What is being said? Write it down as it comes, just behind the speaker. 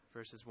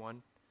verses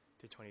 1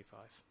 to 25.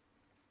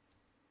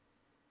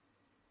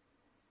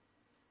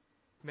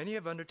 Many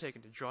have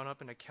undertaken to draw up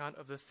an account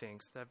of the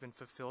things that have been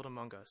fulfilled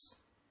among us,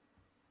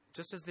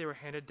 just as they were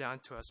handed down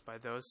to us by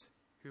those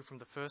who from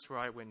the first were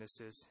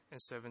eyewitnesses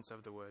and servants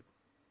of the word.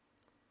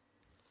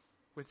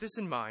 With this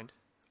in mind,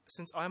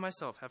 since I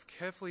myself have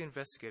carefully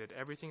investigated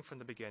everything from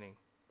the beginning,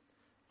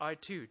 I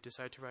too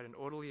decided to write an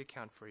orderly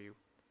account for you,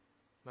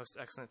 most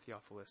excellent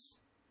Theophilus,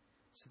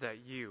 so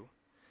that you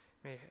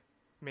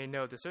may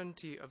know the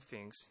certainty of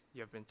things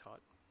you have been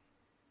taught.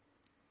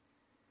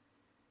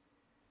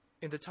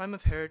 In the time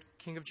of Herod,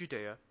 king of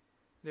Judea,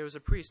 there was a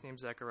priest named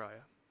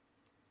Zechariah,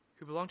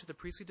 who belonged to the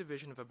priestly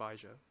division of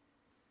Abijah.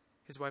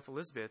 His wife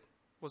Elizabeth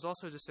was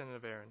also a descendant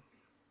of Aaron.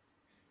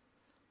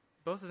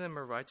 Both of them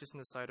were righteous in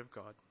the sight of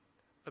God,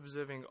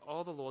 observing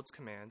all the Lord's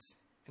commands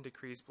and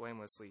decrees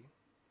blamelessly.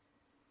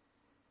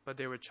 But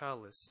they were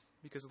childless,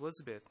 because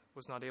Elizabeth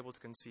was not able to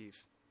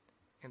conceive,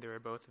 and they were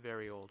both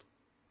very old.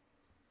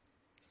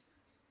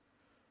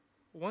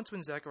 Once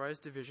when Zechariah's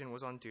division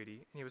was on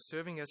duty, and he was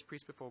serving as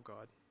priest before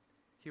God,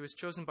 he was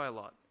chosen by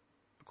lot,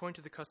 according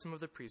to the custom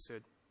of the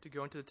priesthood, to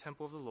go into the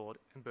temple of the Lord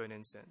and burn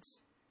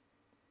incense.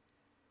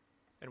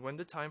 And when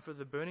the time for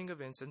the burning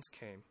of incense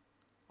came,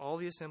 all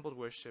the assembled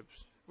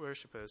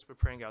worshippers were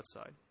praying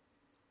outside.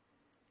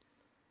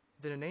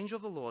 Then an angel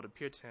of the Lord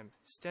appeared to him,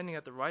 standing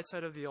at the right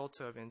side of the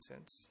altar of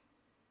incense.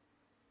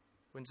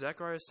 When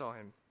Zechariah saw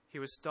him, he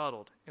was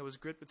startled and was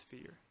gripped with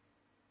fear.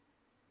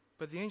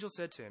 But the angel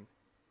said to him,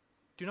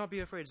 "Do not be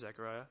afraid,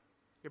 Zechariah.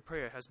 Your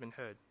prayer has been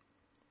heard.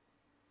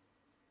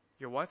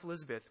 Your wife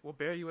Elizabeth will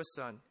bear you a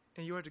son,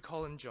 and you are to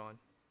call him John.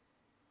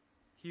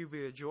 He will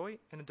be a joy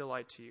and a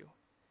delight to you,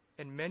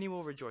 and many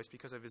will rejoice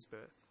because of his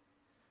birth,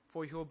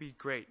 for he will be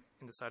great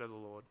in the sight of the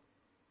Lord.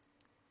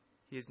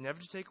 He is never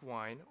to take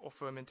wine or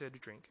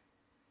fermented drink,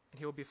 and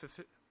he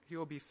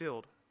will be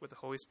filled with the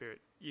Holy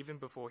Spirit even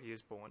before he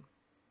is born.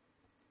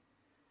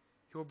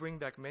 He will bring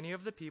back many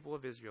of the people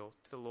of Israel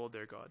to the Lord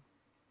their God.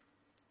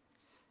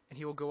 And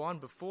he will go on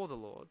before the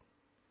Lord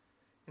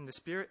in the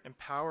spirit and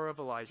power of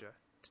Elijah,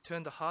 to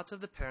turn the hearts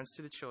of the parents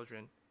to the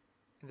children,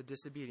 and the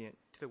disobedient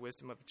to the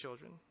wisdom of the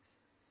children,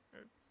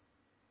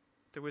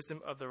 the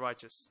wisdom of the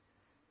righteous,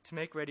 to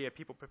make ready a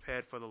people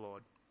prepared for the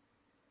Lord."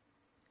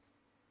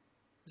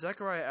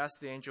 Zechariah asked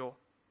the angel,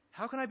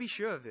 "How can I be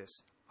sure of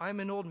this? I am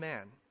an old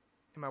man,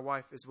 and my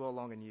wife is well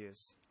along in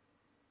years."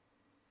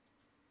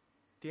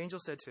 The angel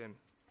said to him,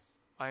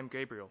 "I am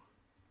Gabriel.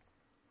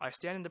 I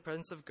stand in the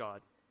presence of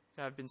God,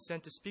 and I have been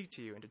sent to speak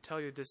to you and to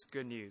tell you this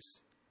good news.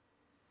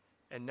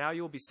 And now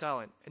you will be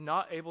silent and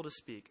not able to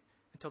speak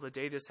until the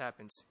day this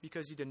happens,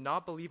 because you did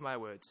not believe my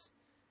words,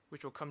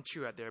 which will come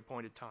true at their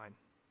appointed time."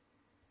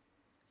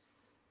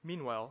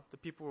 Meanwhile, the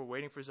people were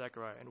waiting for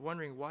Zechariah and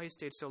wondering why he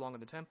stayed so long in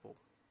the temple.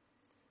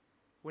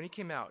 When he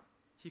came out,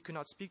 he could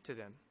not speak to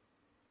them.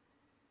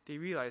 They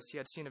realized he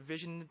had seen a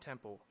vision in the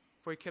temple,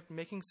 for he kept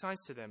making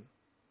signs to them,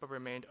 but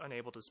remained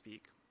unable to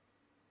speak.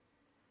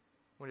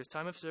 When his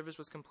time of service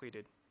was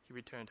completed, he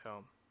returned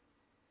home.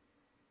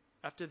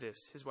 After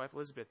this, his wife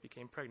Elizabeth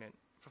became pregnant,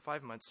 and for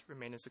 5 months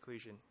remained in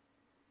seclusion.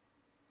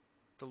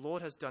 "The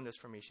Lord has done this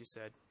for me," she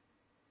said.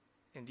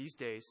 "In these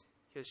days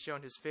he has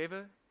shown his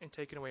favor and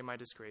taken away my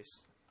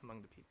disgrace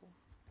among the people."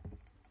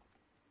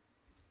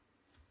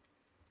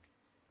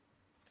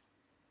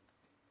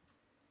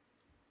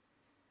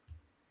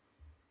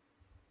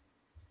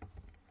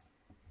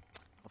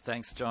 Well,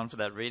 thanks, John, for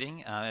that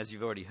reading. As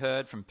you've already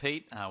heard from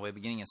Pete, we're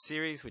beginning a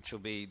series which will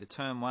be the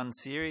Term 1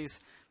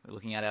 series. We're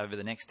looking at over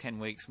the next 10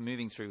 weeks,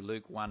 moving through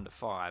Luke 1 to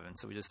 5. And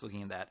so we're just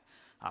looking at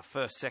that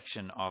first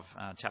section of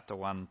chapter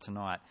 1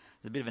 tonight.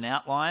 There's a bit of an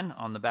outline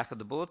on the back of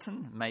the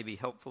bulletin. It may be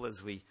helpful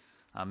as we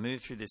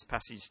move through this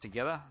passage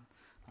together.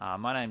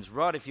 My name's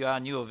Rod. If you are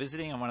new or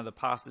visiting, I'm one of the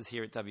pastors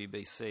here at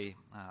WBC.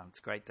 It's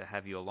great to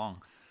have you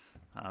along.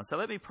 So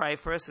let me pray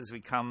for us as we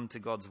come to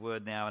God's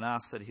word now and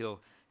ask that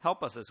he'll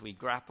help us as we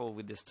grapple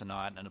with this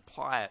tonight and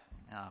apply it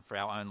for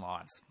our own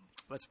lives.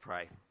 Let's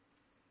pray.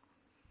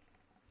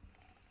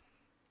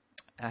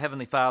 Our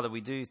Heavenly Father,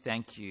 we do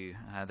thank you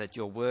that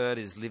your word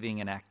is living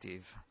and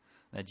active,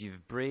 that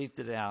you've breathed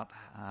it out,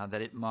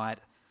 that it might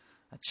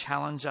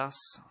challenge us,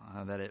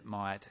 that it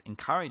might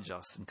encourage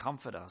us and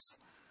comfort us.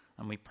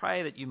 And we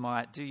pray that you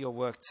might do your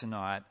work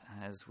tonight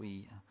as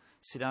we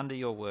sit under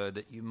your word,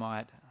 that you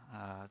might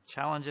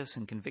challenge us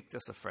and convict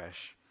us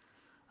afresh.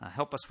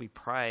 Help us, we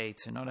pray,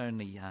 to not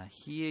only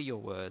hear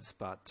your words,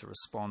 but to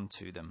respond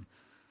to them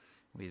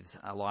with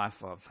a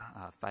life of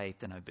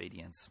faith and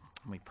obedience.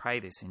 And we pray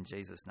this in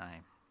Jesus'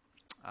 name.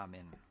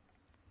 Amen.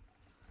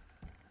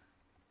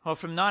 Well,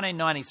 from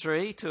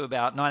 1993 to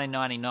about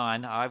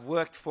 1999, I've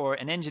worked for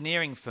an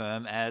engineering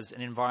firm as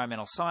an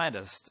environmental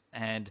scientist,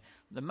 and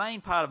the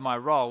main part of my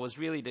role was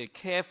really to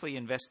carefully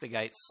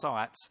investigate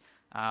sites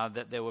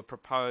that there were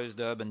proposed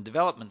urban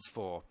developments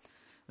for.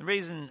 The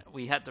reason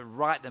we had to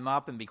write them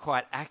up and be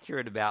quite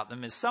accurate about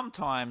them is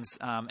sometimes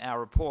our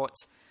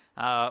reports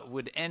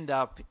would end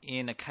up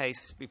in a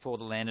case before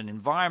the Land and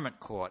Environment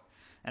Court.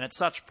 And at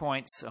such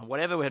points,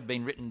 whatever had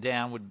been written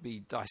down would be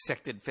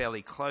dissected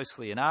fairly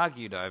closely and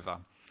argued over.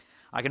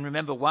 I can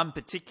remember one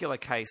particular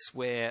case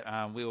where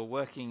we were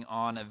working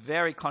on a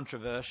very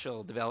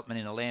controversial development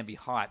in Allambie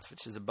Heights,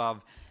 which is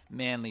above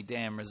Manly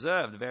Dam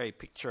Reserve, the very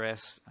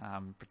picturesque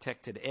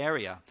protected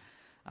area.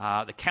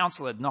 The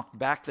council had knocked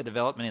back the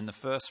development in the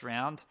first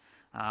round.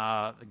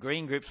 The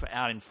green groups were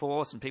out in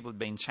force and people had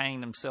been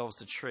chaining themselves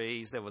to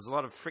trees. There was a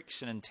lot of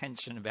friction and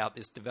tension about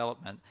this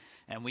development,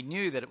 and we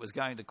knew that it was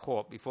going to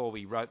court before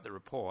we wrote the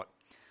report.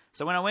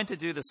 So when I went to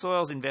do the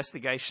soils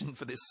investigation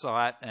for this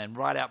site and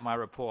write out my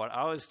report,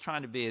 I was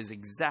trying to be as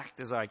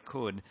exact as I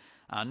could,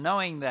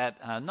 knowing that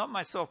not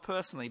myself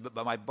personally, but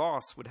my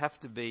boss would have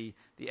to be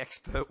the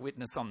expert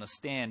witness on the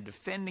stand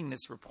defending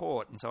this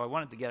report, and so I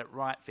wanted to get it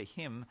right for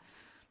him.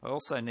 I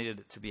also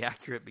needed it to be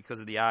accurate because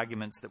of the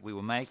arguments that we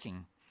were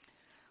making.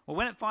 Well,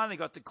 when it finally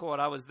got to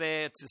court, I was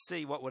there to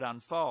see what would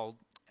unfold,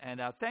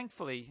 and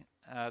thankfully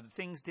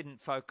things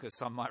didn't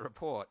focus on my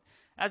report.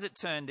 As it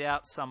turned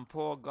out, some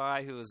poor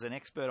guy who was an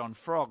expert on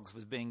frogs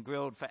was being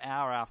grilled for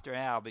hour after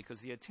hour because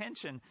the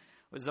attention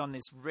was on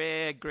this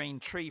rare green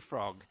tree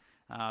frog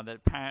that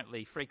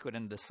apparently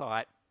frequented the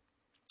site.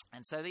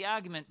 And so the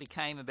argument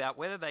became about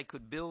whether they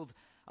could build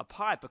a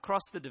pipe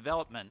across the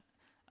development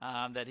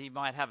that he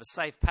might have a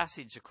safe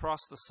passage across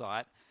the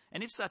site,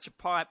 and if such a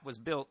pipe was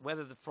built,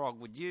 whether the frog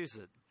would use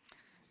it.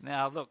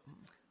 Now, look,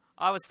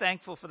 I was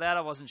thankful for that.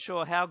 I wasn't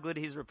sure how good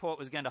his report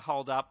was going to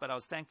hold up, but I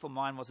was thankful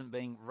mine wasn't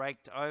being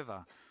raked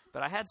over.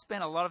 But I had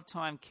spent a lot of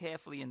time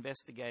carefully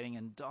investigating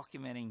and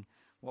documenting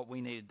what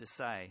we needed to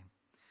say.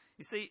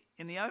 You see,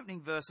 in the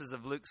opening verses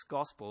of Luke's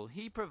Gospel,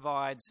 he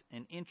provides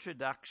an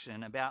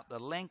introduction about the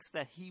lengths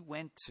that he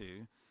went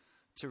to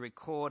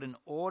record an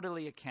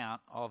orderly account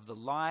of the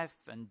life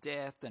and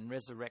death and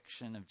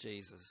resurrection of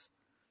Jesus.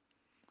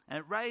 And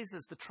it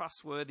raises the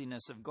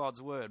trustworthiness of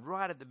God's word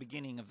right at the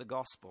beginning of the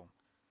Gospel.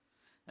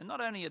 And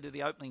not only do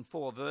the opening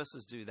 4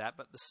 verses do that,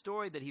 but the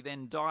story that he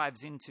then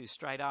dives into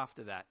straight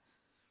after that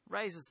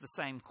raises the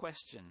same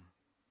question.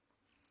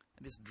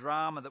 This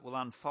drama that will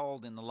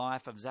unfold in the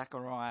life of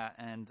Zechariah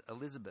and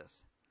Elizabeth.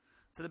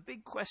 So the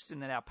big question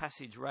that our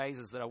passage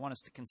raises that I want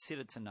us to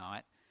consider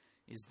tonight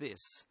is this: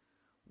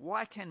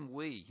 why can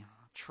we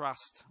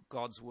trust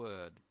God's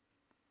word?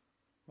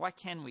 Why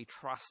can we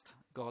trust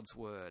God's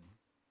word?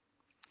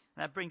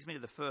 And that brings me to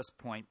the first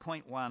point,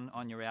 point 1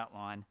 on your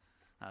outline.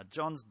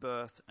 John's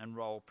birth and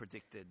role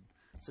predicted.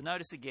 So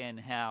notice again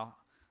how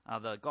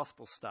the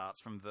gospel starts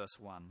from verse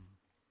 1.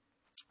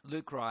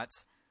 Luke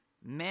writes,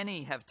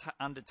 "Many have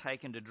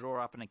undertaken to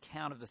draw up an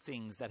account of the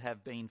things that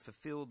have been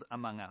fulfilled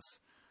among us,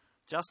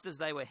 just as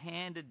they were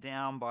handed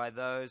down by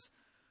those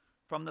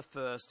from the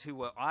first who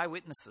were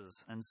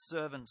eyewitnesses and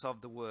servants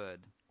of the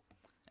word.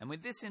 And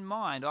with this in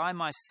mind, I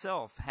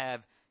myself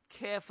have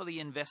carefully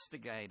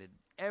investigated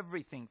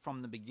everything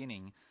from the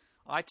beginning.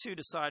 I too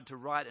decided to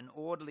write an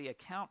orderly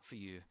account for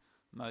you,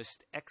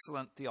 most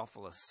excellent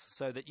Theophilus,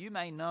 so that you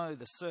may know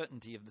the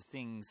certainty of the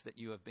things that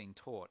you have been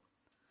taught."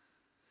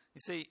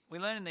 You see, we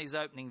learn in these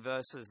opening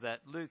verses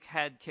that Luke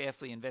had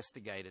carefully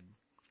investigated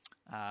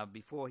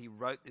before he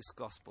wrote this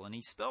gospel, and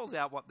he spells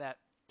out what that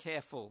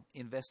careful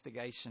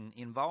investigation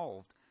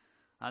involved.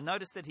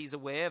 Notice that he's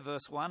aware,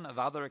 verse 1, of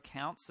other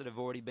accounts that have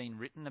already been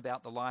written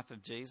about the life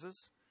of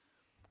Jesus.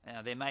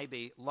 There may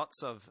be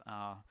lots of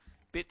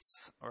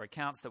bits or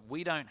accounts that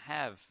we don't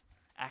have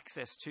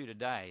access to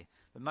today,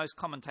 but most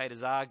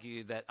commentators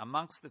argue that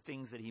amongst the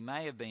things that he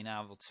may have been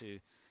able to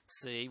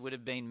see would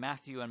have been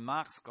Matthew and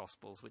Mark's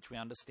Gospels, which we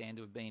understand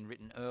to have been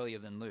written earlier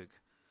than Luke.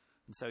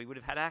 And so he would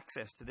have had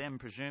access to them,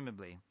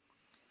 presumably.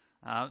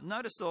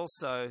 Notice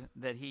also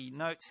that he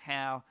notes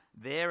how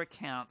their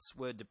accounts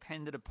were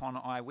dependent upon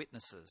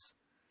eyewitnesses.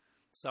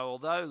 So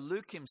although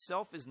Luke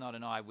himself is not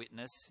an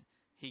eyewitness,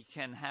 he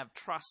can have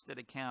trusted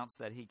accounts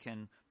that he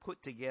can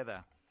put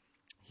together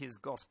his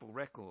gospel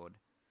record.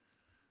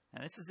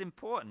 And this is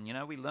important. You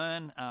know, we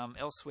learn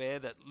elsewhere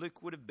that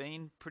Luke would have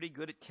been pretty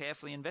good at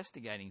carefully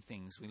investigating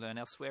things. We learn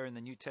elsewhere in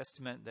the New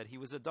Testament that he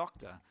was a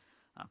doctor.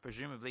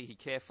 Presumably he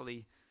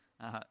carefully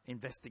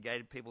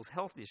investigated people's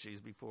health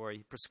issues before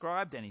he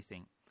prescribed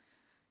anything.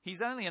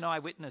 He's only an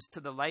eyewitness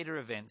to the later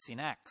events in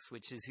Acts,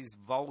 which is his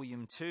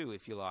volume 2,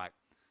 if you like.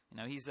 You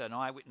know, he's an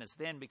eyewitness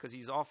then because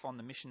he's off on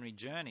the missionary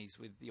journeys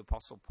with the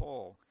Apostle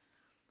Paul.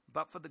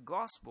 But for the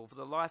gospel, for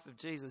the life of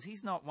Jesus,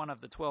 he's not one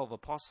of the 12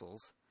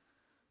 apostles,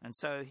 and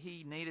so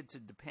he needed to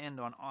depend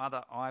on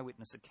other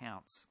eyewitness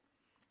accounts.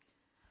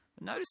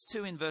 Notice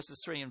too in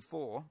verses 3 and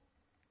 4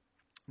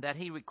 that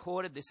he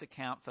recorded this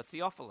account for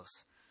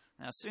Theophilus.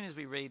 Now, as soon as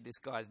we read this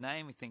guy's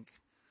name, we think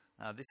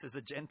this is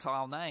a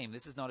Gentile name.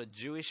 This is not a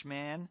Jewish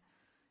man.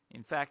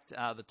 In fact,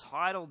 the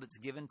title that's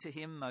given to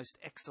him, most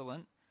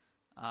excellent,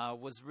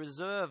 was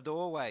reserved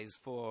always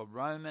for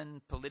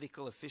Roman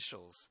political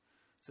officials.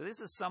 So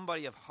this is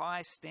somebody of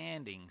high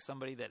standing,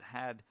 somebody that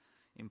had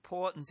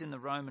importance in the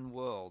Roman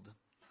world.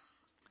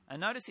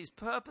 And notice his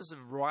purpose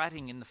of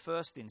writing in the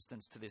first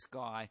instance to this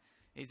guy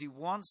is he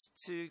wants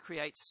to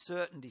create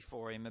certainty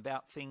for him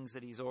about things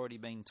that he's already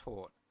been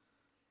taught.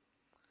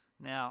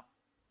 Now,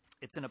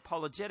 it's an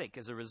apologetic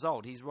as a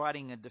result. He's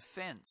writing a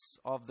defense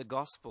of the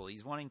gospel.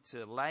 He's wanting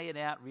to lay it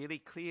out really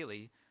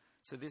clearly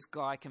so this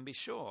guy can be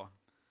sure.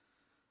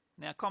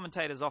 Now,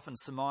 commentators often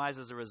surmise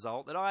as a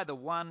result that either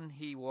one,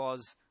 he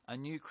was a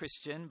new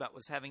Christian but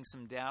was having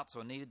some doubts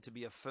or needed to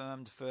be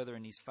affirmed further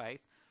in his faith,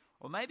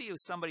 or maybe he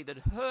was somebody that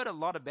heard a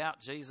lot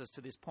about Jesus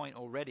to this point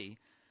already,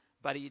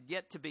 but he had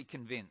yet to be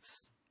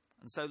convinced.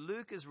 And so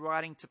Luke is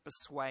writing to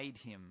persuade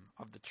him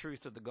of the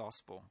truth of the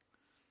gospel.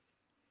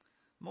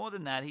 More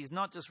than that, he's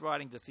not just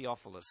writing to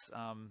Theophilus.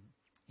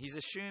 He's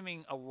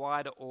assuming a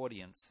wider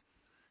audience.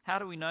 How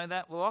do we know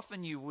that? Well,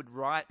 often you would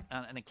write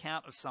an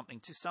account of something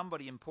to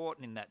somebody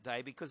important in that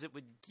day because it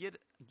would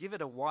give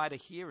it a wider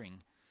hearing.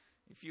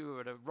 If you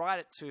were to write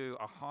it to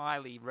a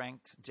highly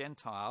ranked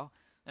Gentile,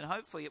 then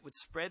hopefully it would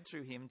spread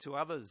through him to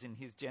others in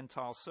his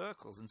Gentile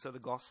circles, and so the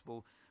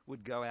gospel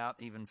would go out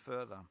even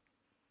further.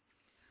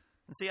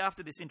 And see,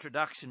 after this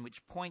introduction,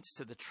 which points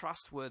to the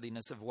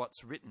trustworthiness of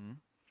what's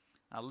written,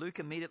 Luke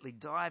immediately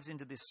dives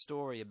into this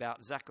story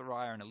about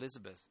Zechariah and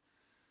Elizabeth.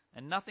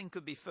 And nothing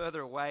could be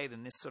further away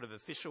than this sort of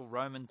official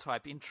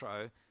Roman-type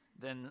intro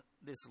than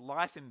this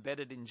life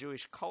embedded in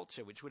Jewish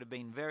culture, which would have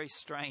been very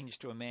strange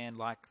to a man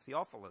like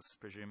Theophilus,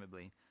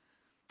 presumably.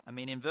 I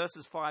mean, in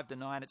verses 5 to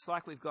 9, it's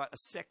like we've got a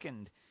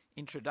second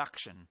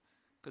introduction,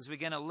 because we're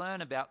going to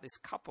learn about this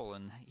couple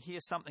and hear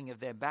something of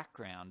their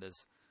background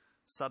as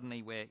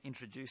suddenly we're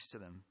introduced to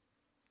them.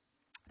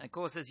 And of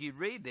course, as you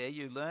read there,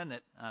 you learn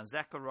that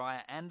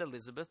Zechariah and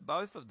Elizabeth,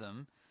 both of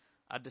them,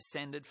 are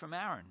descended from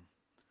Aaron.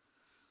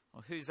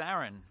 Well, who's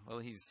Aaron? Well,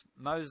 he's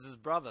Moses'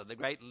 brother, the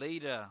great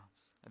leader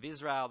of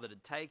Israel that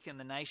had taken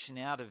the nation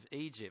out of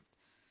Egypt.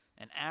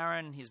 And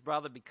Aaron, his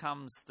brother,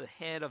 becomes the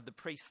head of the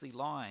priestly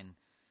line.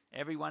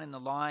 Everyone in the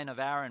line of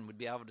Aaron would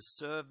be able to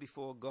serve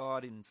before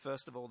God in,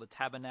 first of all, the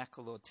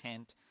tabernacle or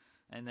tent,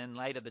 and then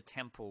later the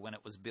temple when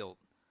it was built.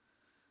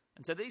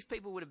 And so these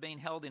people would have been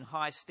held in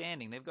high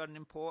standing. They've got an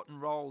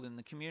important role in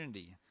the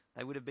community.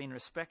 They would have been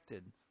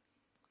respected.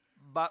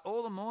 But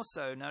all the more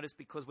so, notice,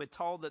 because we're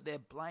told that they're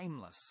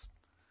blameless.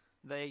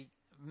 They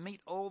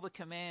meet all the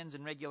commands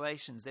and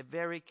regulations. They're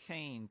very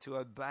keen to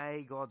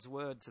obey God's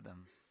word to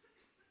them.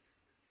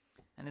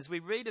 And as we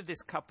read of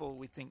this couple,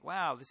 we think,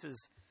 wow, this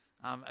is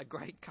a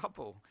great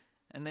couple.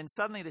 And then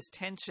suddenly this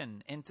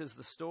tension enters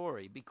the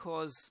story,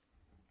 because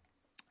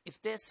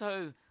if they're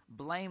so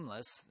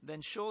blameless,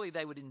 then surely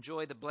they would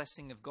enjoy the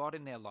blessing of God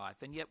in their life.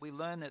 And yet we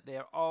learn that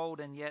they're old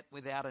and yet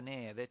without an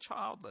heir. They're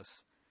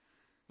childless,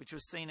 which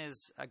was seen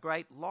as a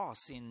great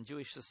loss in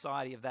Jewish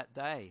society of that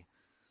day.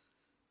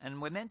 And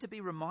we're meant to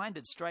be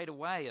reminded straight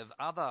away of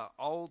other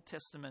Old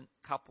Testament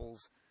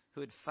couples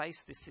who had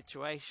faced this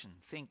situation.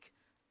 Think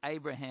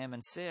Abraham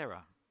and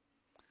Sarah.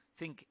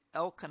 Think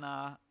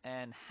Elkanah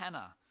and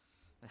Hannah.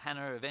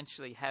 Hannah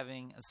eventually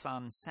having a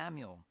son,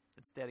 Samuel,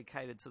 that's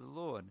dedicated to the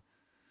Lord.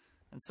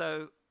 And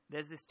so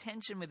there's this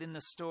tension within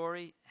the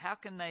story. How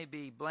can they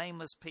be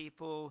blameless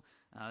people?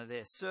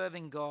 They're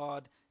serving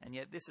God, and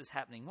yet this is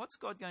happening. What's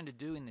God going to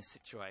do in this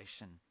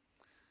situation?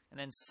 And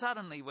then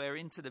suddenly we're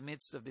into the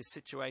midst of this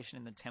situation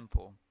in the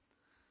temple.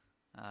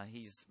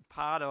 He's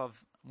part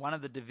of one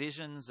of the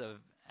divisions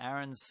of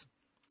Aaron's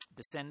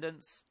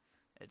descendants.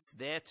 It's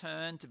their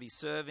turn to be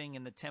serving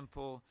in the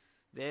temple.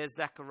 There's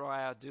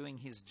Zechariah doing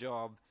his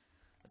job.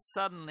 But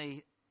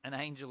suddenly an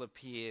angel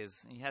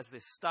appears. He has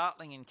this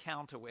startling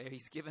encounter where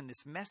he's given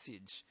this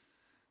message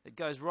that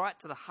goes right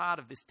to the heart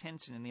of this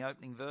tension in the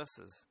opening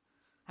verses.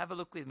 Have a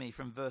look with me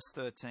from verse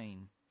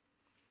 13.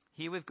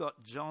 Here we've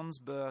got John's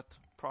birth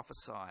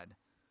prophesied.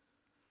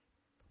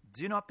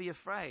 Do not be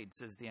afraid,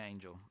 says the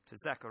angel to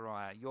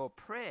Zechariah. Your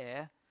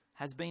prayer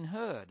has been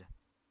heard.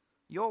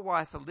 Your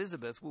wife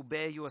Elizabeth will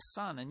bear you a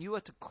son, and you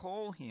are to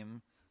call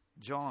him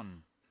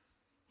John.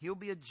 He'll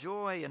be a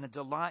joy and a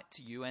delight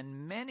to you,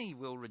 and many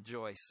will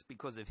rejoice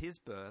because of his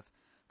birth,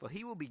 for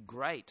he will be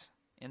great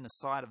in the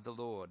sight of the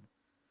Lord.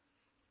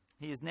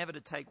 He is never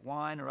to take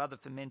wine or other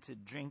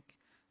fermented drink,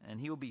 and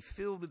he will be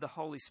filled with the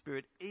Holy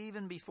Spirit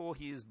even before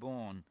he is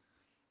born.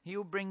 He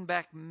will bring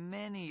back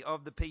many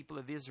of the people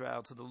of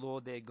Israel to the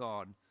Lord their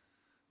God,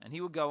 and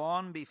he will go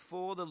on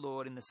before the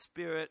Lord in the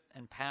spirit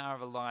and power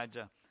of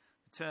Elijah,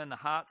 to turn the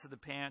hearts of the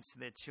parents to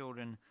their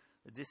children,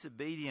 the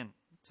disobedient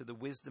to the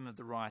wisdom of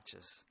the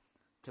righteous,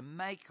 to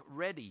make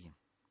ready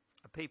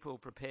a people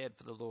prepared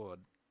for the Lord.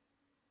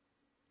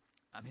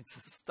 I mean, it's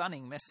a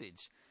stunning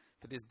message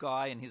for this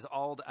guy in his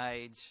old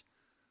age.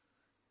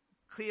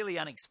 Clearly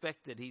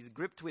unexpected. He's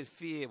gripped with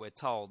fear, we're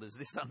told, as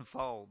this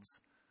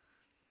unfolds.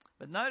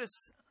 But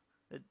notice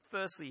that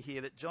firstly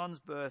here that John's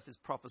birth is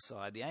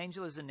prophesied. The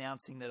angel is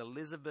announcing that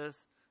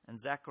Elizabeth and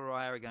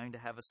Zechariah are going to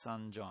have a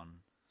son, John.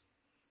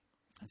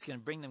 It's going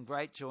to bring them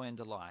great joy and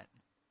delight.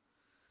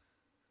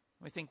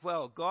 We think,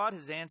 well, God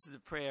has answered the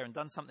prayer and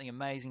done something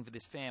amazing for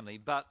this family,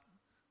 but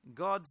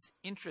God's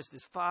interest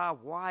is far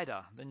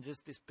wider than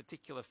just this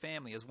particular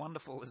family, as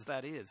wonderful as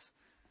that is.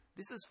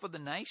 This is for the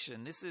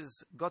nation. This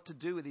has got to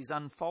do with his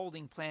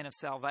unfolding plan of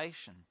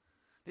salvation.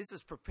 This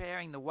is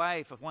preparing the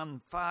way for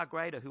one far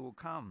greater who will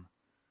come.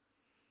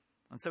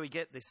 And so we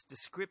get this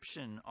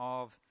description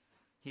of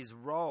his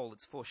role.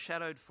 It's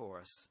foreshadowed for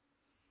us.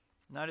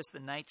 Notice the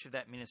nature of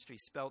that ministry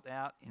spelt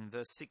out in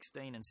verse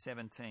 16 and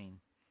 17.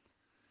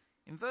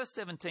 In verse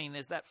 17,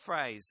 there's that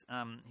phrase,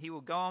 he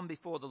will go on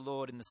before the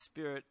Lord in the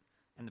spirit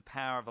and the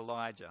power of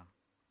Elijah.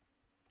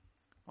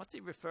 What's he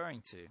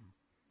referring to?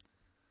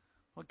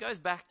 Well, it goes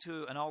back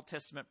to an Old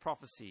Testament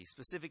prophecy,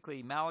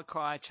 specifically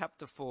Malachi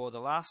chapter 4, the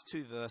last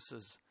two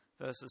verses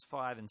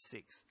 5 and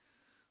 6.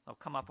 They'll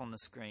come up on the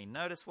screen.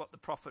 Notice what the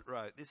prophet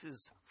wrote. This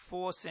is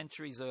 4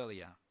 centuries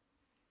earlier.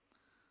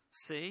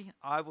 See,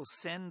 I will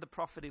send the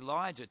prophet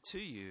Elijah to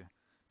you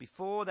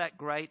before that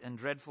great and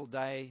dreadful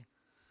day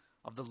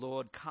of the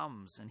Lord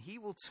comes, and he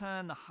will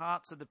turn the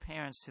hearts of the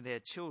parents to their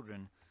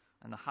children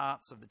and the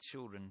hearts of the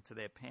children to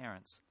their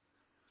parents.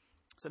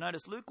 So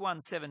notice Luke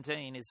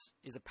 1:17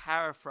 is a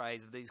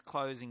paraphrase of these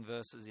closing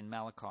verses in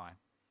Malachi.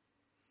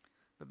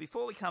 But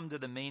before we come to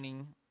the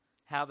meaning,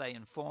 how they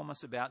inform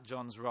us about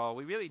John's role,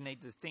 we really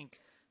need to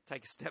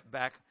take a step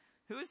back.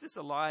 Who is this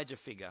Elijah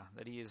figure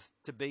that he is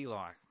to be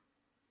like?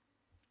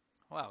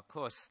 Well, of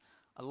course,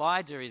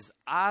 Elijah is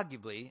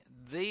arguably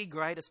the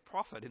greatest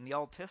prophet in the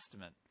Old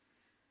Testament.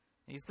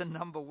 He's the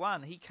number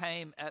one. He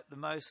came at the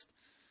most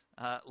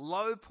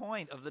low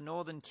point of the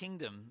northern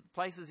kingdom,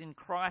 places in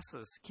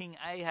crisis. King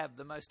Ahab,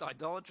 the most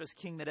idolatrous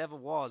king that ever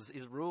was,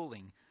 is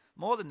ruling.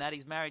 More than that,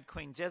 he's married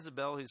Queen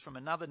Jezebel, who's from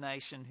another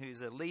nation,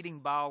 who's a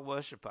leading Baal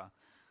worshipper.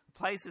 The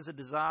place is a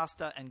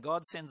disaster, and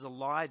God sends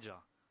Elijah.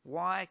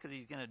 Why? Because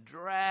he's going to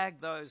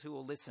drag those who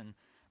will listen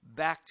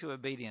back to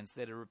obedience.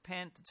 They're to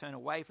repent, to turn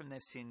away from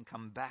their sin,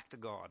 come back to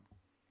God.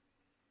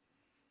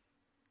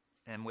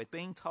 And we're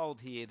being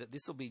told here that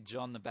this will be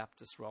John the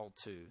Baptist's role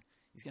too.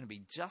 He's going to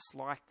be just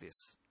like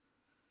this.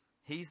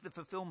 He's the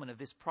fulfillment of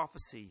this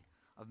prophecy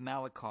of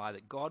Malachi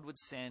that God would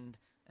send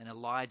an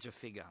Elijah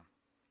figure.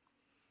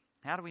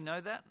 How do we know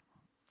that?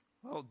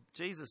 Well,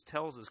 Jesus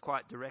tells us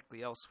quite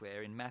directly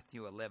elsewhere in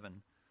Matthew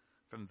 11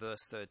 from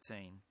verse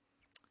 13.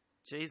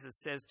 Jesus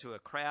says to a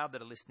crowd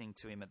that are listening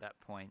to him at that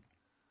point,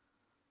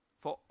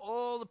 "For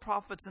all the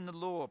prophets in the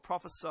law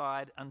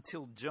prophesied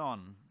until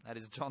John," that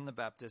is John the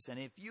Baptist, "and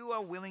if you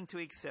are willing to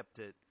accept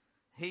it,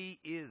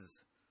 he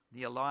is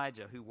the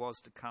Elijah who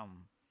was to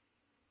come."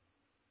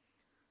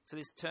 So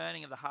this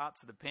turning of the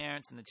hearts of the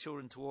parents and the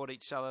children toward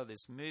each other,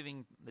 this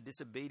moving the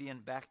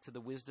disobedient back to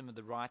the wisdom of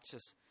the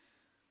righteous,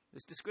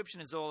 this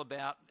description is all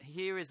about,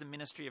 here is a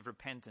ministry of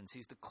repentance.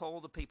 He's to call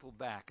the people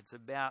back. It's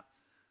about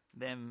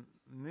them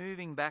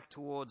moving back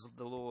towards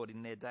the Lord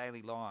in their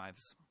daily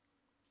lives.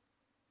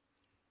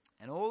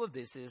 And all of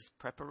this is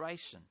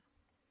preparation.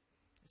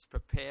 It's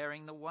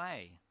preparing the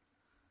way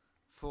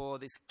for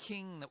this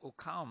king that will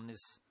come,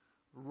 this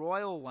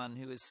royal one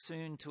who is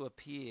soon to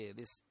appear,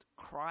 this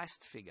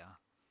Christ figure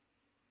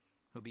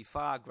who will be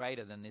far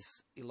greater than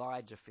this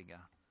Elijah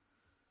figure.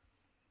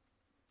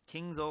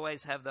 Kings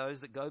always have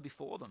those that go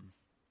before them.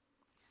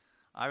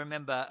 I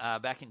remember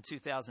back in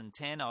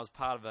 2010, I was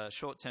part of a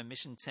short-term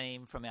mission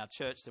team from our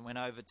church that went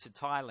over to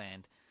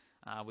Thailand.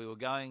 We were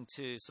going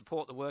to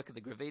support the work of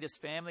the Gravitas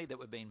family that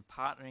we've been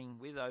partnering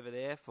with over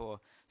there for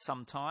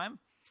some time.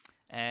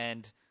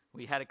 And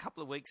we had a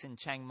couple of weeks in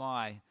Chiang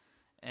Mai.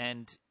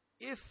 And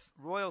if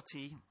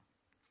royalty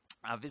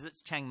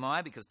visits Chiang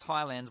Mai, because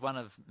Thailand's one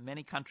of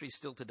many countries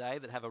still today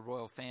that have a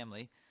royal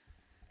family,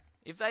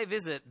 if they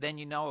visit, then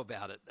you know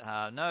about it.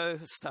 No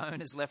stone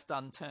is left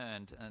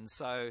unturned. And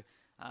so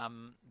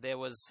there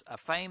was a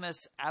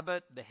famous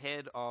abbot, the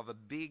head of a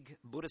big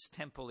Buddhist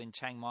temple in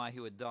Chiang Mai,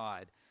 who had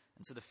died.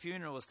 And so the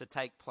funeral was to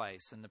take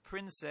place, and the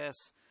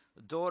princess,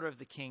 the daughter of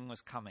the king,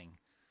 was coming.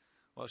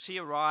 Well, she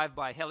arrived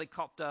by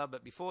helicopter,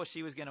 but before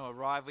she was going to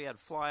arrive, we had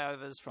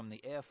flyovers from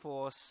the Air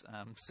Force,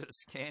 sort of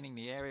scanning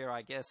the area,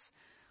 I guess.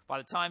 By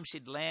the time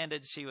she'd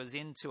landed, she was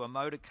into a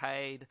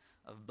motorcade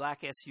of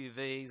black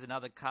SUVs and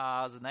other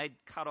cars, and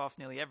they'd cut off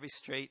nearly every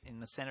street in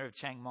the center of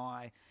Chiang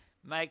Mai.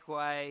 Make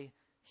way,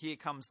 here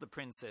comes the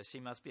princess. She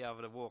must be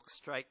able to walk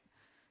straight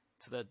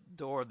to the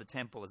door of the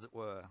temple, as it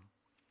were.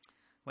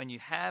 When you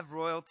have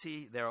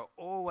royalty, there are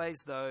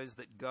always those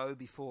that go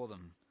before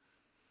them.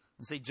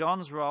 And see,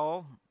 John's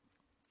role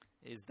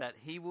is that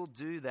he will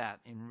do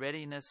that in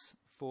readiness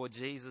for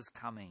Jesus'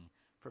 coming.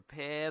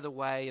 Prepare the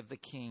way of the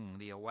King,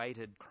 the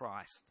awaited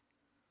Christ.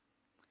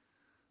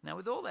 Now,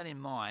 with all that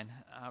in mind,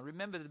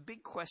 remember the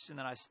big question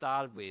that I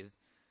started with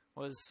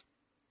was,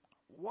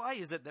 why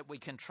is it that we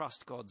can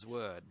trust God's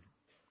word?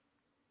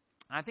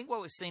 And I think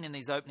what we've seen in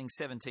these opening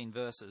 17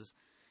 verses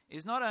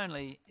is not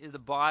only is the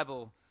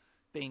Bible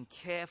being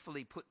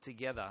carefully put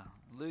together.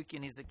 Luke,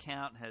 in his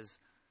account, has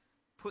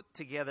put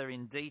together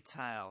in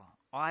detail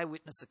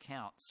eyewitness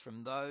accounts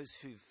from those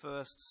who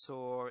first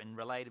saw and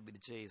related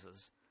with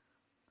Jesus.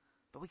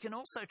 But we can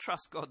also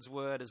trust God's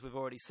word, as we've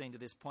already seen to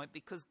this point,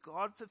 because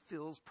God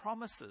fulfills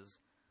promises,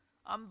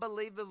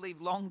 unbelievably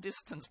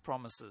long-distance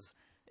promises.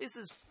 This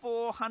is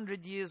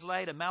 400 years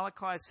later.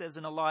 Malachi says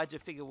an Elijah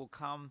figure will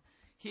come.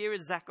 Here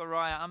is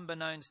Zechariah,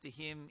 unbeknownst to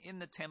him, in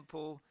the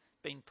temple,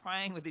 been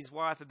praying with his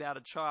wife about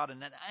a child,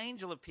 and an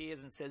angel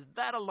appears and says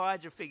that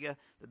Elijah figure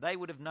that they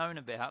would have known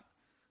about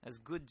as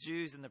good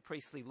Jews in the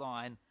priestly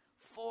line,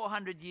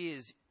 400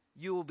 years,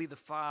 You will be the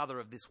father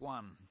of this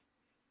one.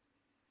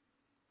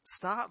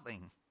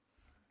 Startling.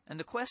 And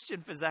the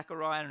question for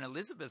Zechariah and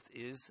Elizabeth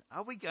is,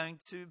 are we going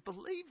to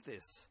believe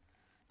this?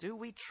 Do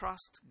we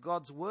trust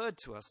God's word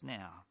to us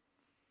now?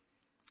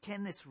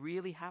 Can this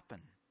really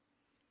happen?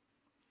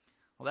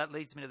 Well, that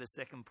leads me to the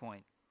second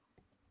point.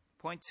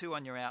 Point 2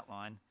 on your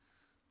outline.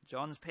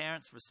 John's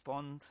parents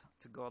respond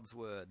to God's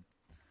word.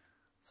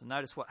 So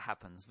notice what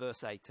happens.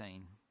 Verse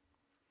 18.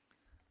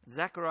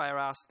 Zechariah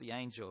asked the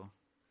angel,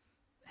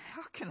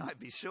 "How can I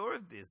be sure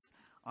of this?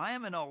 I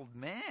am an old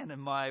man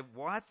and my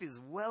wife is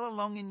well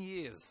along in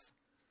years."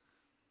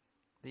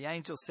 The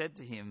angel said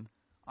to him,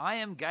 "I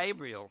am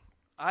Gabriel.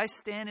 I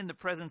stand in the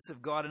presence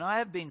of God, and I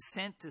have been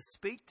sent to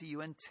speak to you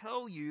and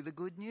tell you the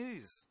good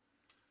news.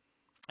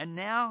 And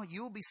now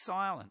you will be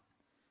silent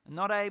and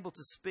not able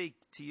to speak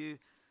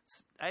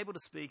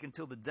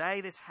until the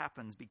day this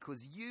happens,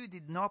 because you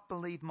did not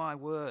believe my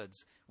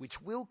words,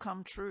 which will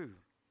come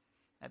true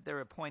at their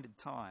appointed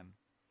time."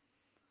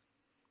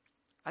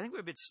 I think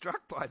we're a bit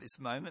struck by this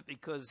moment,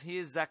 because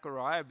here's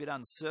Zechariah a bit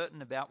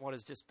uncertain about what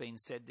has just been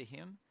said to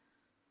him.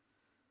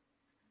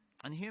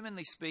 And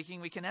humanly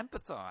speaking, we can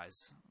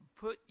empathize.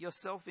 Put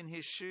yourself in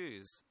his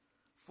shoes.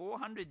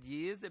 400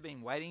 years they've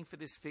been waiting for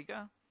this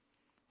figure.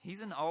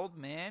 He's an old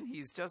man.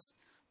 He's just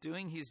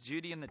doing his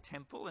duty in the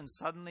temple, and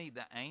suddenly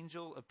the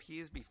angel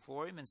appears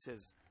before him and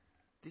says,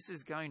 "This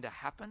is going to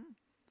happen."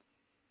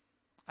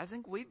 I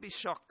think we'd be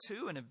shocked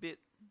too, and a bit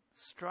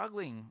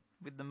struggling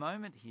with the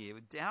moment here,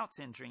 with doubts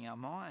entering our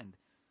mind.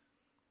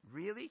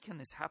 Really? Can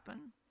this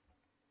happen?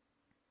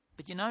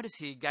 But you notice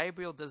here,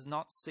 Gabriel does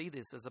not see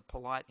this as a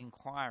polite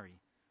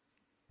inquiry.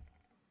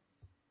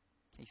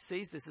 He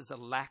sees this as a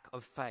lack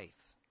of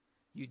faith.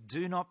 You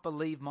do not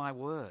believe my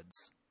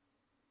words.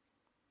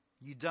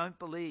 You don't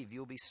believe.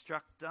 You'll be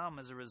struck dumb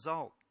as a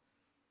result.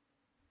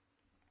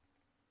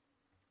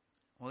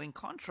 Well, in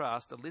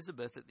contrast,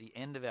 Elizabeth at the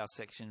end of our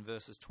section,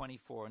 verses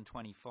 24 and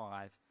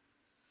 25,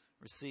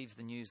 receives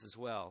the news as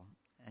well.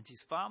 And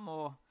she's far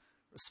more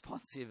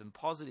responsive and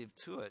positive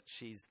to it.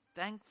 She's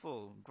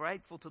thankful,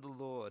 grateful to the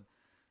Lord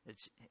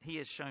that he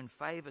has shown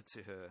favour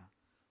to her,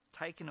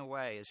 taken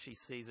away as she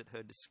sees it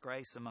her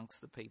disgrace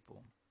amongst the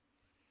people.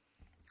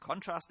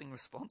 Contrasting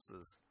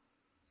responses.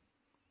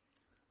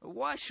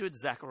 Why should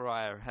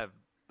Zechariah have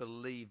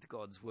believed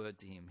God's word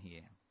to him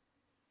here?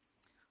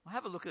 We'll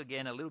have a look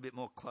again a little bit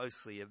more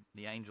closely at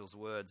the angel's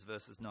words,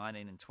 verses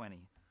 19 and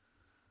 20.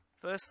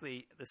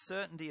 Firstly, the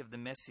certainty of the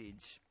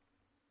message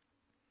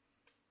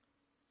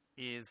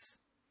is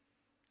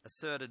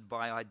asserted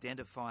by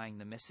identifying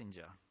the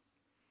messenger.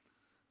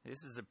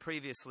 This is a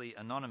previously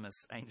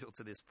anonymous angel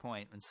to this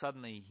point, and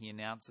suddenly he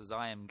announces,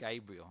 "I am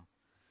Gabriel."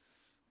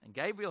 And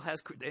Gabriel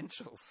has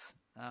credentials.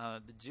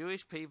 The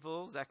Jewish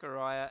people,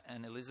 Zechariah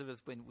and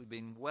Elizabeth, we've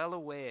been well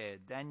aware,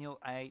 Daniel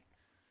 8,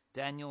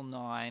 Daniel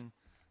 9,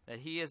 that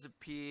he has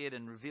appeared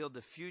and revealed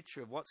the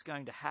future of what's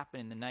going to happen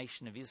in the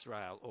nation of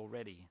Israel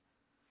already.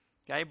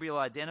 Gabriel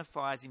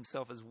identifies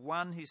himself as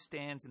one who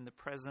stands in the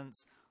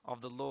presence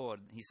of the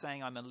Lord. He's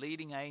saying, "I'm a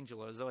leading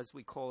angel," or as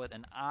we call it,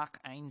 an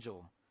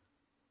archangel.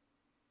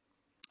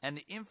 And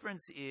the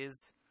inference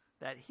is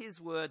that his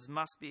words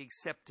must be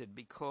accepted,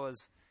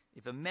 because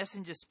if a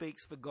messenger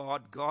speaks for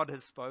God, God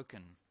has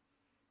spoken.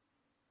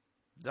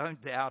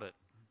 Don't doubt it.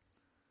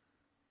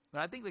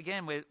 But I think,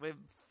 again, we're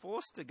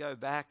forced to go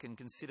back and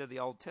consider the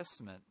Old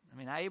Testament. I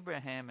mean,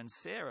 Abraham and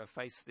Sarah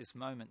faced this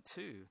moment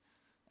too,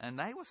 and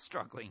they were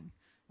struggling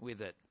with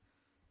it.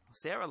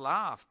 Sarah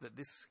laughed that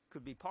this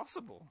could be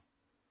possible.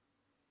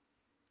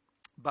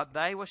 But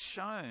they were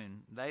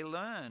shown, they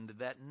learned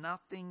that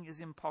nothing is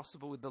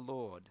impossible with the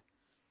Lord.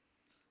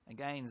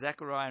 Again,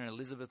 Zechariah and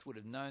Elizabeth would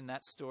have known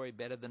that story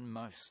better than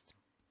most.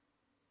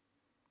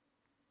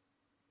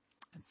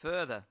 And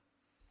further,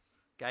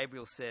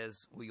 Gabriel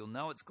says, well, you'll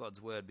know it's God's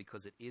word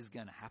because it is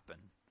going to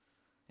happen.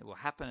 It will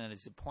happen at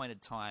its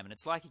appointed time. And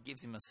it's like he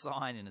gives him a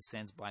sign, in a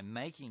sense, by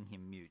making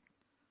him mute.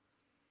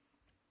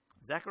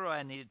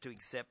 Zechariah needed to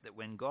accept that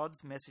when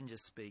God's messenger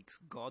speaks,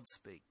 God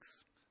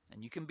speaks.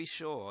 And you can be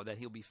sure that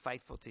he'll be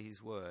faithful to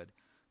his word.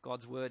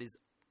 God's word is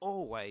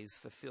always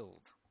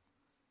fulfilled.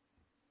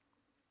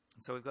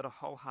 And so we've got to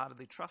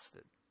wholeheartedly trust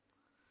it.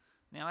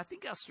 Now, I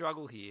think our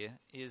struggle here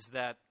is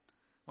that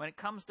when it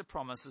comes to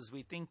promises,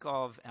 we think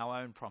of our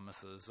own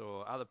promises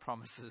or other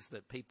promises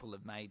that people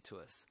have made to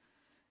us.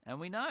 And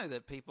we know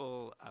that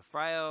people are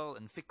frail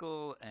and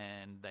fickle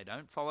and they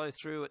don't follow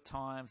through at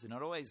times. They're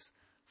not always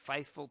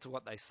faithful to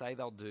what they say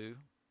they'll do.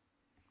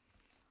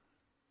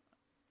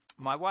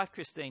 My wife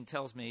Christine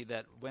tells me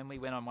that when we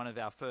went on one of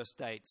our first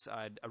dates,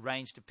 I'd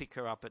arranged to pick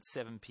her up at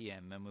 7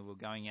 p.m. and we were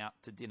going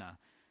out to dinner.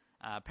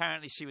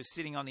 Apparently she was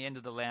sitting on the end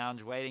of the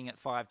lounge waiting at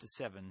 5 to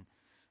 7.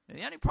 And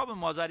the only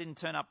problem was I didn't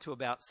turn up to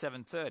about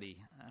 7:30.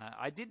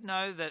 I did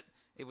know that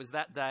it was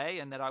that day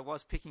and that I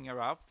was picking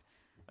her up,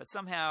 but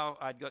somehow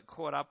I'd got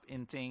caught up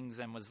in things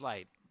and was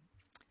late.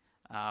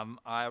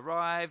 I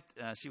arrived.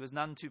 She was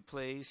none too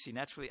pleased. She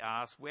naturally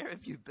asked, "Where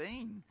have you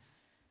been?"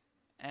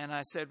 And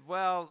I said,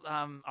 well,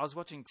 I was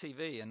watching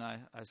TV and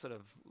I sort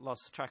of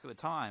lost track of the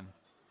time.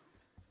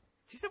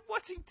 She said,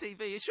 watching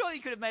TV. Surely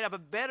you could have made up a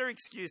better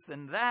excuse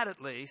than that at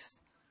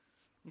least.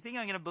 You think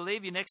I'm going to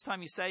believe you next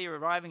time you say you're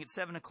arriving at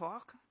 7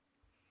 o'clock?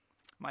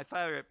 My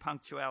failure at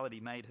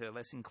punctuality made her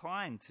less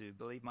inclined to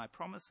believe my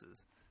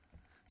promises.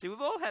 See,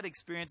 we've all had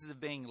experiences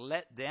of being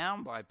let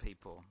down by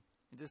people,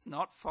 just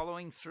not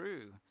following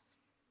through.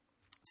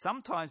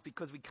 Sometimes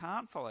because we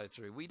can't follow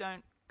through, we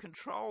don't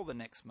control the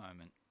next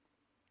moment.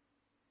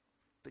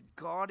 But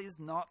God is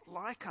not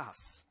like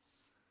us.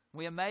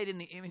 We are made in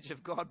the image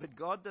of God, but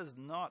God does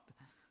not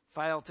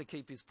fail to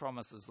keep his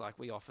promises like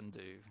we often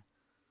do.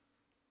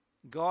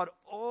 God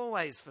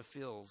always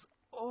fulfills,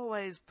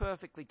 always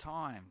perfectly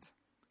timed,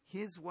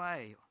 his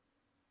way.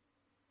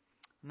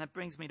 And that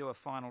brings me to a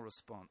final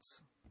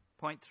response.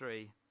 Point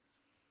 3,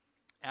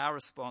 our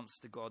response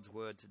to God's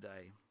word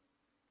today.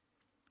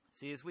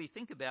 See, as we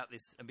think about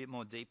this a bit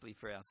more deeply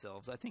for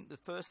ourselves, I think the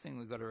first thing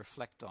we've got to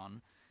reflect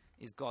on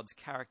is God's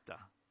character.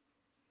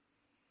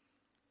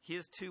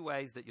 Here's 2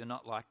 ways that you're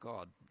not like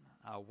God.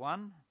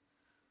 1,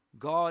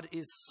 God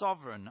is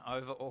sovereign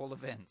over all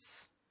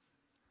events.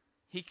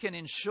 He can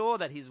ensure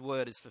that his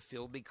word is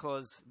fulfilled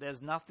because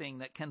there's nothing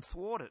that can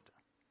thwart it.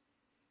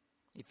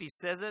 If he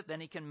says it, then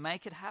he can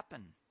make it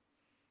happen.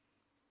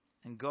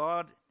 And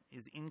God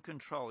is in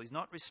control. He's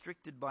not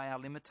restricted by our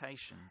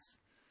limitations.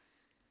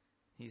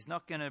 He's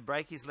not going to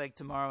break his leg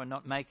tomorrow and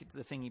not make it to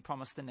the thing he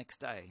promised the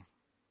next day.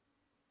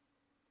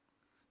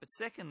 But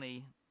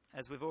secondly,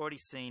 as we've already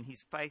seen,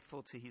 he's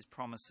faithful to his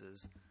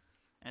promises.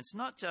 And it's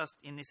not just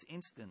in this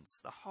instance.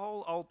 The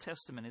whole Old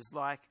Testament is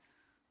like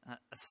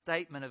a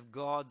statement of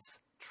God's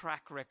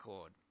track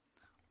record.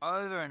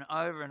 Over and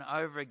over and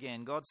over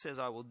again, God says,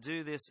 I will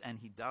do this, and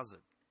he does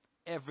it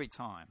every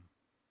time.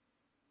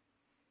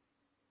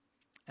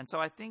 And so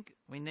I think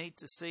we need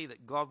to see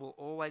that God will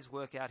always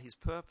work out his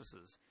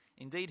purposes.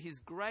 Indeed, his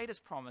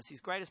greatest promise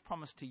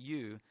to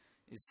you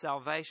is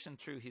salvation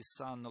through his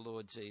Son, the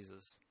Lord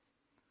Jesus.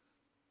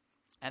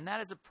 And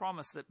that is a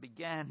promise that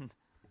began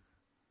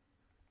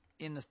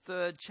in the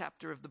 3rd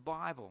chapter of the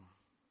Bible.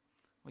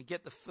 We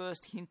get the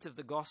first hint of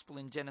the gospel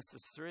in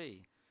Genesis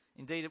 3.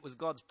 Indeed, it was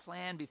God's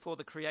plan before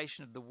the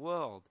creation of the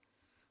world.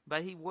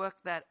 But he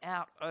worked that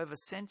out over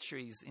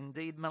centuries,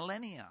 indeed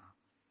millennia.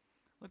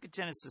 Look at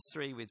Genesis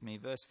 3 with me,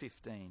 verse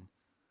 15.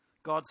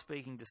 God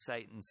speaking to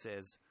Satan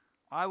says,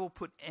 I will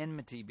put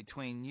enmity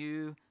between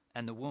you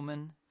and the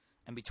woman,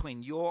 and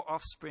between your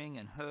offspring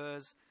and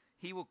hers.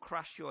 He will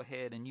crush your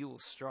head, and you will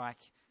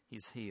strike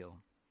his heel.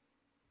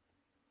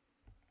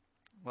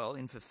 Well,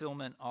 in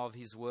fulfillment of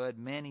his word,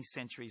 many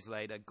centuries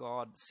later,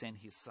 God sent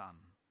his Son.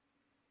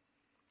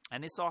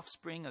 And this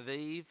offspring of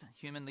Eve,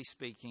 humanly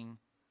speaking,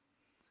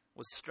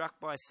 was struck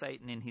by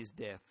Satan in his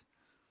death,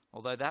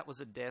 although that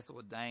was a death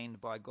ordained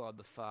by God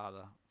the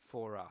Father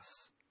for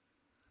us.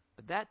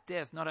 But that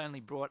death not only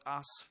brought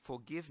us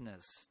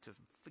forgiveness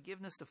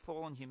to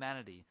fallen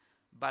humanity,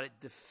 but it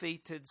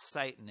defeated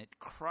Satan. It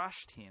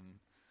crushed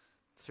him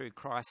through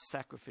Christ's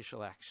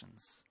sacrificial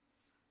actions.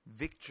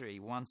 Victory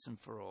once and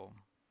for all.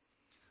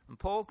 And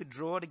Paul could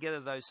draw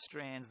together those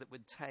strands that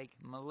would take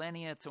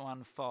millennia to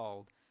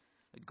unfold,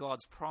 that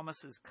God's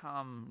promises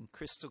come in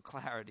crystal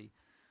clarity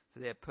to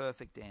their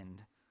perfect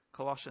end.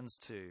 Colossians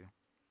 2.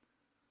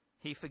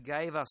 He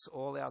forgave us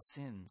all our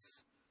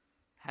sins,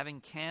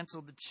 having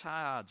cancelled the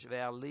charge of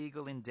our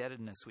legal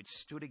indebtedness which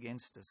stood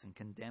against us and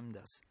condemned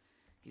us.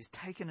 He's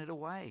taken it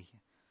away,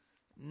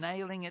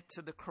 nailing it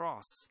to the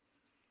cross.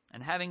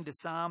 And having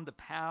disarmed the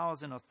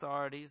powers and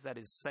authorities, that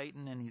is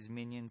Satan and his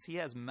minions, he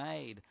has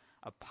made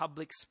a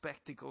public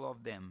spectacle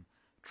of them,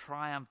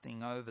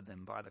 triumphing over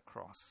them by the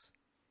cross.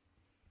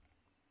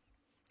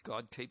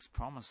 God keeps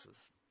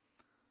promises,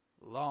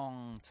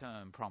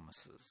 long-term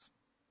promises.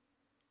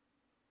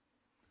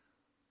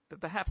 But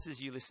perhaps as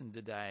you listen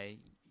today,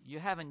 you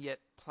haven't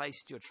yet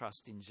placed your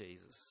trust in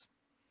Jesus.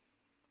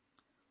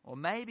 Or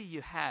maybe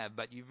you have,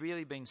 but you've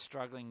really been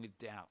struggling with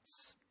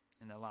doubts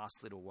in the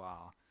last little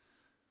while.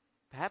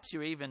 Perhaps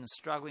you're even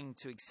struggling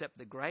to accept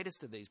the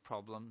greatest of these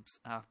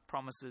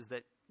promises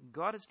that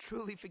God has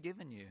truly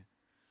forgiven you,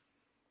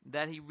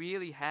 that he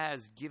really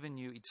has given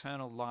you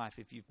eternal life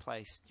if you've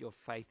placed your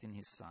faith in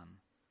his Son.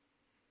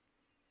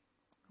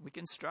 We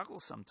can struggle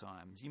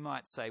sometimes. You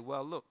might say,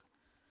 well, look,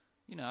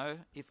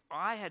 if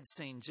I had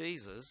seen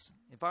Jesus,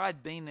 if I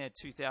had been there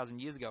 2,000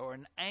 years ago, or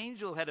an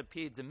angel had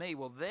appeared to me,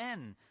 well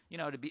then,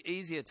 it'd be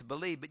easier to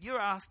believe. But you're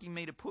asking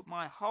me to put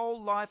my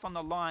whole life on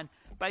the line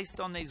based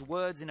on these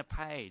words in a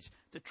page,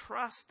 to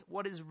trust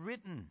what is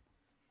written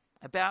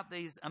about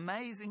these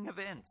amazing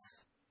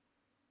events.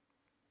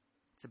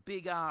 It's a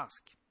big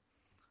ask,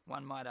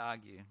 one might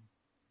argue.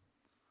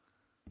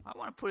 I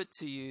want to put it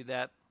to you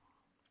that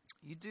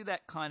you do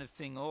that kind of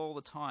thing all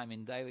the time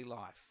in daily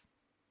life.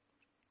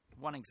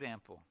 One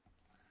example.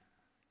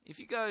 If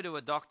you go to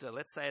a doctor,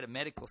 let's say at a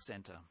medical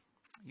center,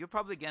 you're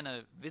probably going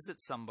to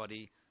visit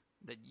somebody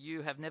that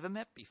you have never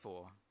met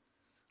before.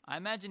 I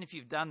imagine if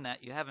you've done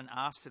that, you haven't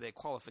asked for their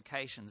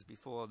qualifications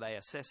before they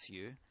assess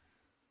you,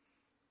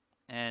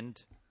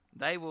 and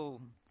they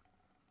will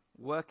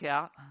work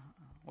out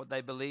what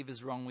they believe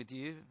is wrong with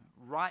you,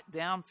 write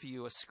down for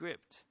you a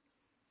script.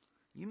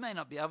 You may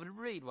not be able to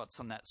read what's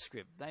on that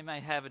script. They may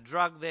have a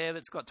drug there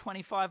that's got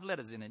 25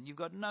 letters in it. You've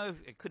got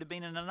it could have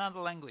been in another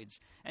language.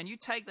 And you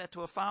take that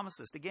to a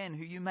pharmacist, again,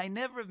 who you may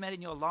never have met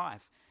in your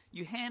life.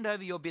 You hand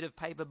over your bit of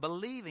paper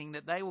believing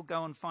that they will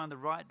go and find the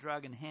right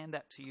drug and hand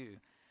that to you.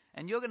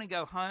 And you're going to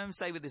go home,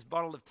 say, with this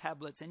bottle of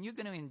tablets, and you're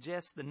going to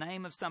ingest the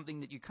name of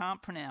something that you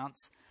can't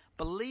pronounce,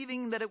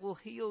 believing that it will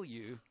heal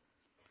you,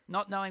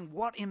 not knowing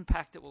what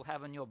impact it will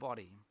have on your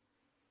body.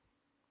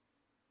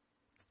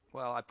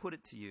 Well, I put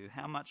it to you,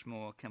 how much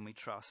more can we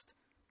trust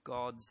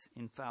God's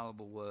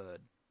infallible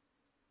word?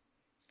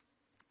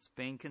 It's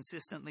been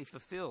consistently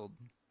fulfilled.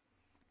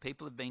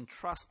 People have been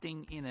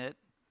trusting in it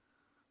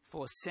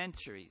for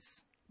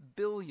centuries.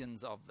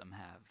 Billions of them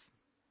have.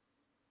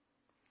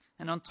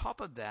 And on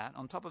top of that,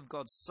 on top of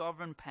God's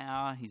sovereign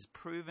power, his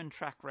proven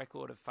track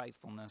record of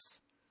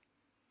faithfulness,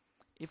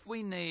 if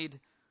we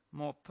need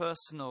more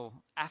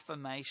personal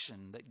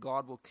affirmation that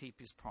God will keep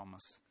his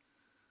promise,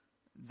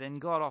 then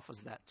God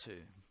offers that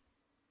too.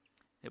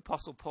 The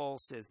Apostle Paul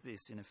says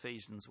this in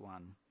Ephesians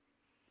 1.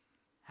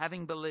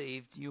 Having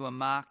believed, you are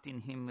marked in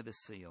him with a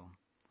seal,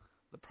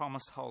 the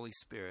promised Holy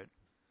Spirit,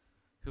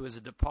 who is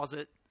a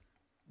deposit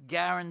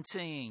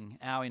guaranteeing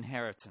our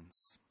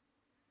inheritance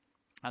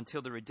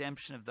until the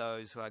redemption of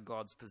those who are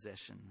God's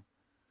possession.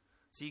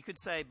 So you could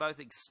say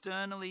both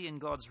externally in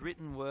God's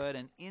written word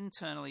and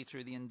internally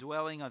through the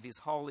indwelling of his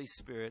Holy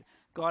Spirit,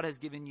 God has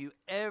given you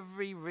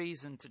every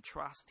reason to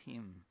trust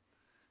him.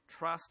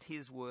 Trust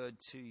his word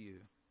to you.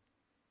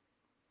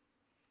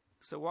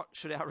 So what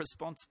should our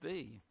response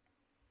be?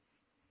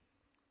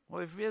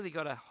 Well, we've really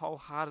got to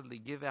wholeheartedly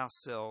give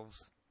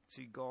ourselves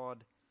to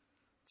God,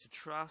 to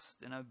trust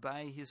and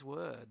obey his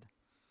word,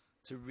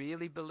 to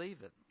really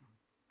believe it,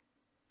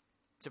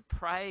 to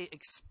pray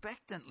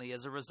expectantly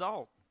as a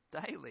result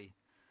daily,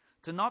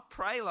 to not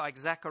pray like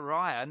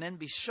Zechariah and then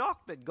be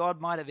shocked that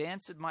God might have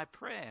answered my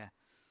prayer,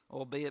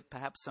 albeit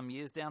perhaps some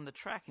years down the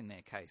track in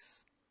their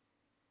case.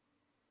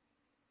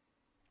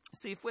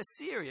 See, if we're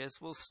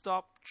serious, we'll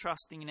stop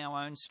trusting in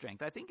our own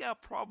strength. I think our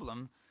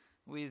problem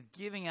with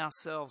giving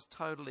ourselves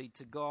totally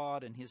to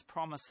God and his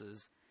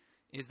promises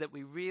is that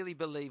we really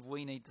believe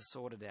we need to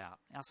sort it out.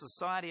 Our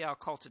society, our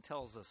culture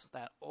tells us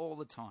that all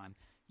the time.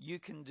 You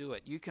can do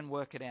it. You can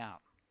work it out.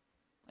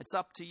 It's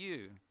up to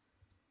you.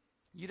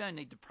 You don't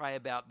need to pray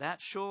about that.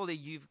 Surely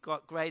you've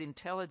got great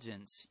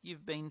intelligence.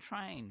 You've been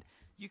trained.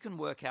 You can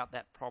work out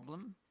that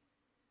problem.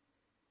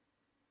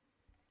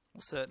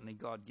 Well, certainly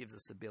God gives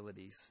us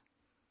abilities.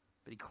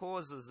 But he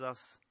calls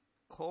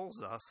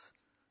us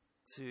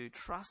to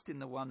trust in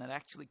the one that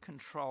actually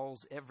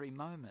controls every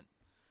moment,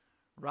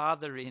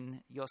 rather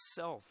in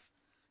yourself,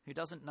 who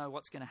doesn't know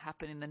what's going to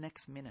happen in the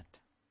next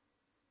minute.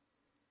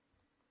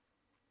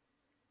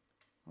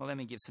 Well, let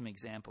me give some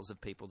examples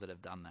of people that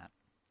have done that.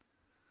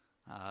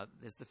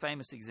 There's the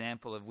famous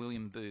example of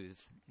William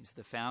Booth. He's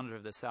the founder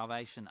of the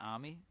Salvation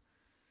Army.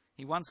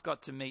 He once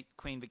got to meet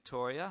Queen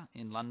Victoria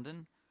in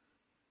London,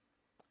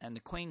 and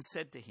the Queen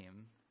said to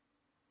him,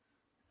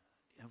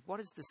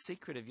 "What is the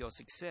secret of your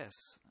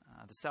success?"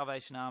 The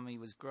Salvation Army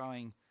was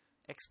growing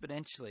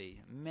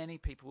exponentially. Many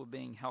people were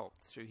being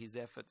helped through his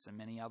efforts and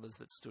many others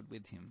that stood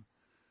with him.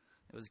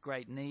 There was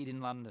great need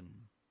in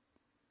London.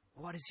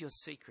 What is your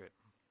secret?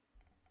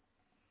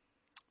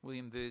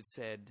 William Booth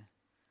said,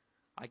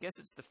 "I guess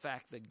it's the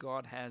fact that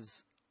God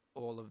has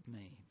all of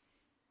me."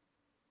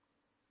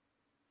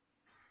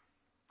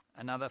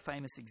 Another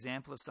famous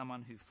example of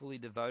someone who fully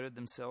devoted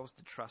themselves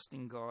to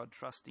trusting God,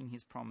 trusting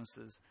his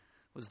promises,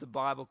 was the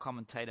Bible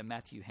commentator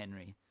Matthew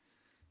Henry.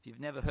 If you've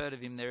never heard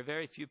of him, there are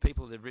very few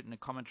people that have written a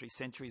commentary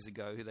centuries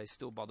ago who they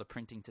still bother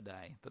printing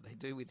today, but they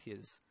do with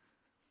his.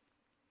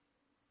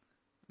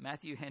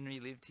 Matthew Henry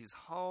lived his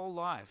whole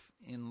life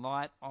in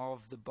light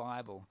of the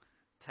Bible,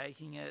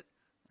 taking it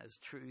as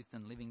truth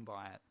and living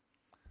by it,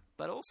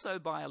 but also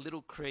by a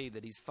little creed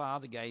that his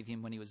father gave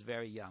him when he was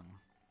very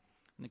young.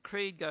 And the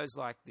creed goes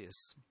like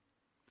this: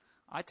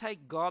 I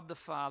take God the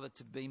Father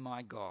to be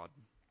my God.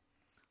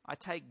 I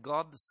take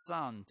God the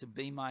Son to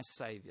be my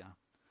Saviour.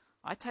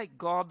 I take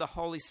God the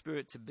Holy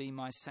Spirit to be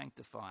my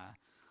sanctifier.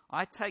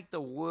 I take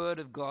the Word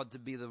of God to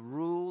be the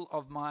rule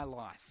of my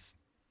life.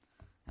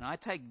 And I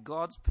take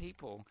God's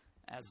people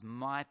as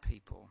my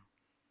people.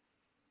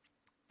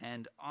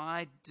 And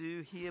I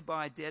do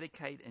hereby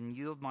dedicate and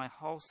yield my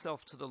whole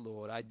self to the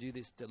Lord. I do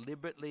this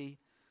deliberately,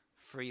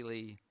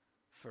 freely,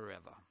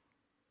 forever.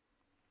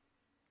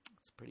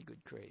 It's a pretty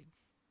good creed.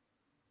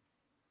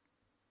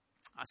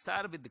 I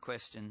started with the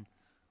question,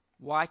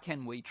 why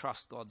can we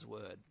trust God's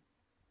word?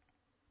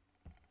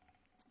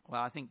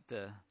 Well, I think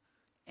the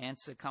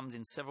answer comes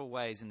in several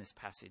ways in this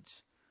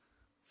passage.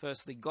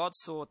 Firstly, God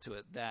saw to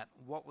it that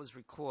what was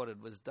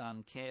recorded was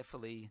done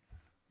carefully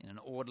in an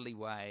orderly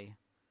way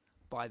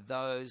by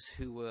those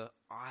who were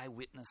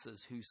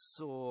eyewitnesses, who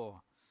saw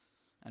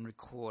and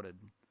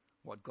recorded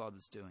what God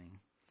was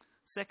doing.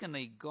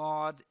 Secondly,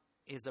 God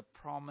is a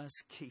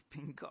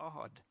promise-keeping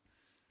God.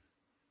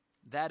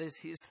 That is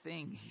his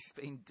thing. He's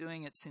been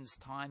doing it since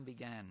time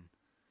began.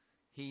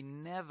 He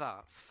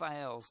never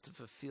fails to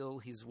fulfill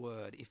his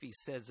word. If he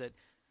says it,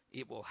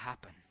 it will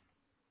happen.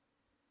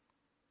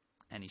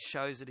 And he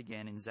shows it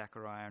again in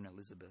Zechariah and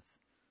Elizabeth.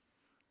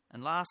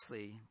 And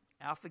lastly,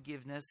 our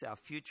forgiveness, our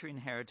future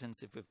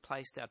inheritance, if we've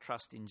placed our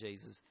trust in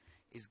Jesus,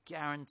 is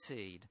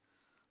guaranteed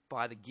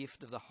by the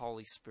gift of the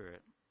Holy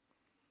Spirit.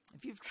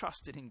 If you've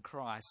trusted in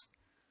Christ,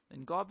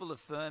 then God will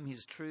affirm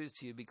his truths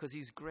to you because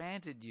he's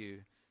granted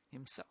you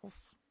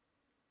himself.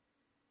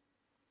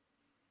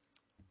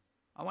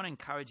 I want to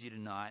encourage you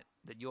tonight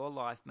that your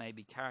life may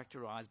be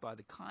characterized by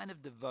the kind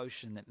of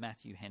devotion that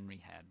Matthew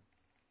Henry had.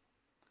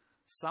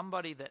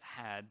 Somebody that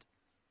had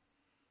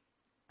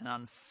an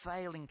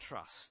unfailing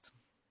trust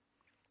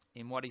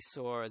in what he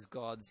saw as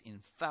God's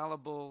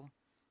infallible,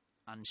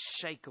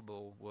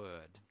 unshakable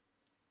word.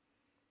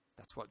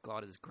 That's what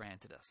God has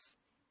granted us.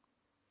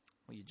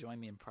 Will you join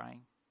me in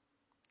praying?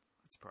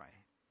 Let's pray.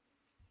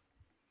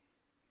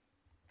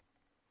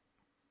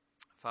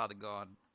 Father God,